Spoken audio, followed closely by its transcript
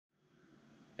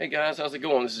Hey guys, how's it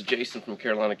going? This is Jason from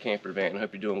Carolina Camper Van. I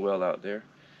hope you're doing well out there.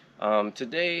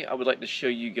 Today I would like to show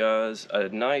you guys a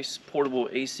nice portable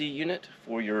AC unit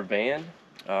for your van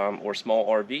or small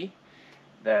RV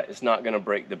that is not going to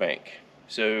break the bank.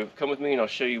 So come with me and I'll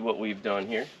show you what we've done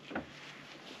here.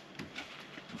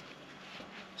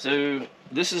 So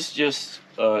this is just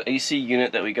an AC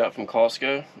unit that we got from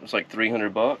Costco. It's like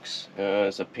 300 bucks.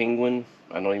 It's a Penguin.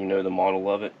 I don't even know the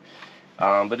model of it.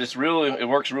 But it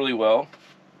works really well.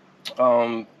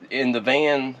 In the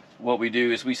van, what we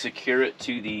do is we secure it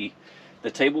to the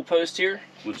table post here,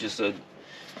 which is a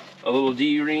little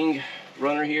D-ring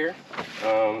runner here.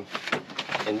 And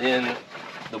then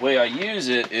the way I use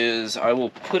it is I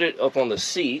will put it up on the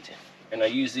seat, and I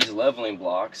use these leveling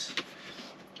blocks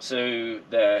so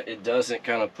that it doesn't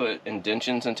kind of put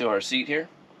indentions into our seat here.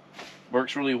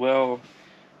 Works really well.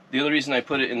 The other reason I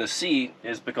put it in the seat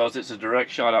is because it's a direct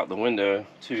shot out the window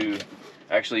to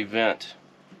actually vent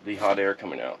the hot air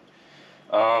coming out.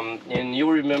 And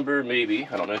you'll remember, maybe,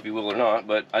 I don't know if you will or not,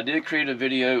 but I did create a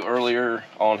video earlier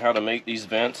on how to make these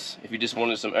vents if you just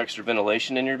wanted some extra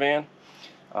ventilation in your van.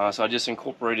 So I just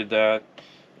incorporated that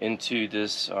into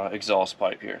this exhaust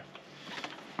pipe here.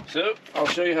 So I'll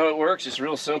show you how it works. It's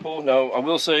real simple. Now I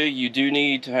will say you do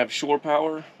need to have shore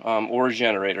power or a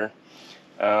generator,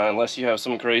 unless you have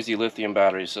some crazy lithium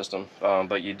battery system,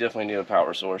 but you definitely need a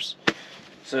power source.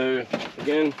 So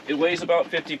again, it weighs about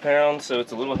 50 pounds, so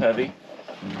it's a little heavy.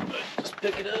 But just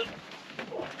pick it up,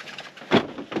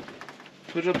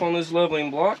 put it up on those leveling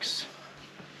blocks,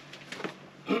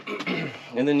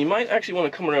 and then you might actually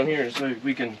want to come around here so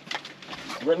we can,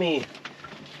 let me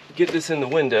get this in the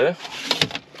window.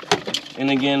 And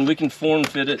again, we can form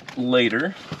fit it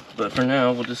later, but for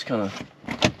now we'll just kind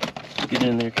of get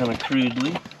in there kind of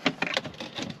crudely.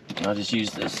 I'll just use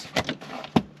this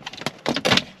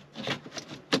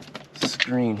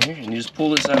screen here, and you just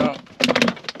pull this out,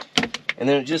 and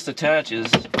then it just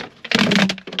attaches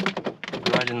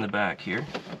right in the back here.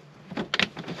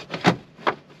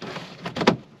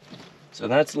 So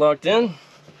that's locked in,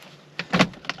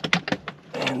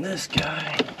 and this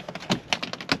guy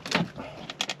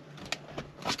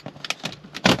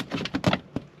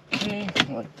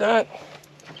like that,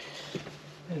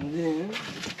 and then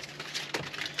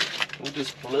we'll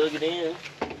just plug it in,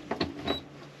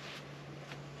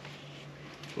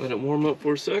 let it warm up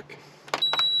for a sec,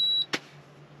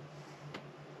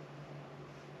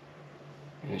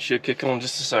 and it should kick on in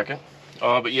just a second.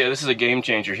 But yeah, this is a game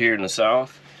changer here in the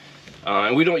south,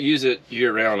 and we don't use it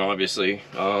year round obviously,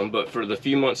 but for the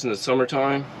few months in the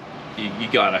summertime you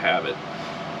gotta have it.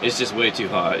 It's just way too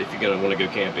hot if you're gonna want to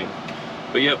go camping.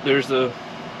 But yep, there's the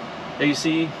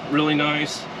AC, really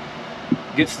nice.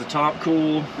 Gets the top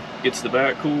cool, gets the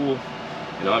back cool,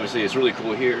 and obviously it's really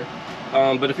cool here.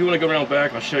 But if you want to go around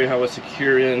back, I'll show you how it's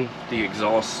secure in the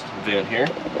exhaust vent here.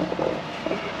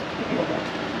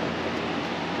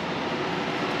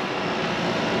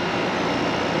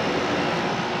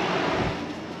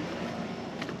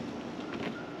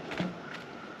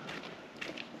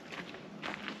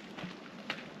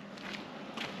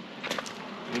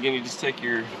 And again, you just take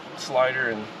your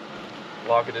slider and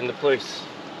lock it into place,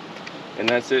 and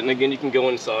that's it. And again, you can go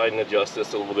inside and adjust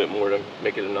this a little bit more to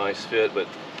make it a nice fit, but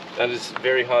that is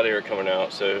very hot air coming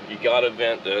out, so you gotta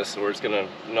vent this or it's gonna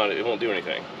it won't do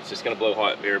anything. It's just gonna blow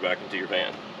hot air back into your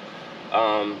van.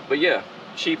 But yeah,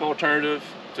 cheap alternative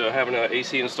to having an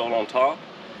AC installed on top.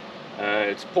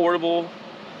 It's portable,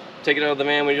 take it out of the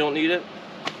van when you don't need it.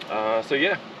 So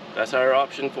yeah, that's our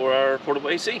option for our portable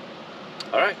AC.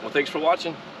 All right, well, thanks for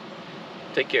watching.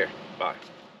 Take care. Bye.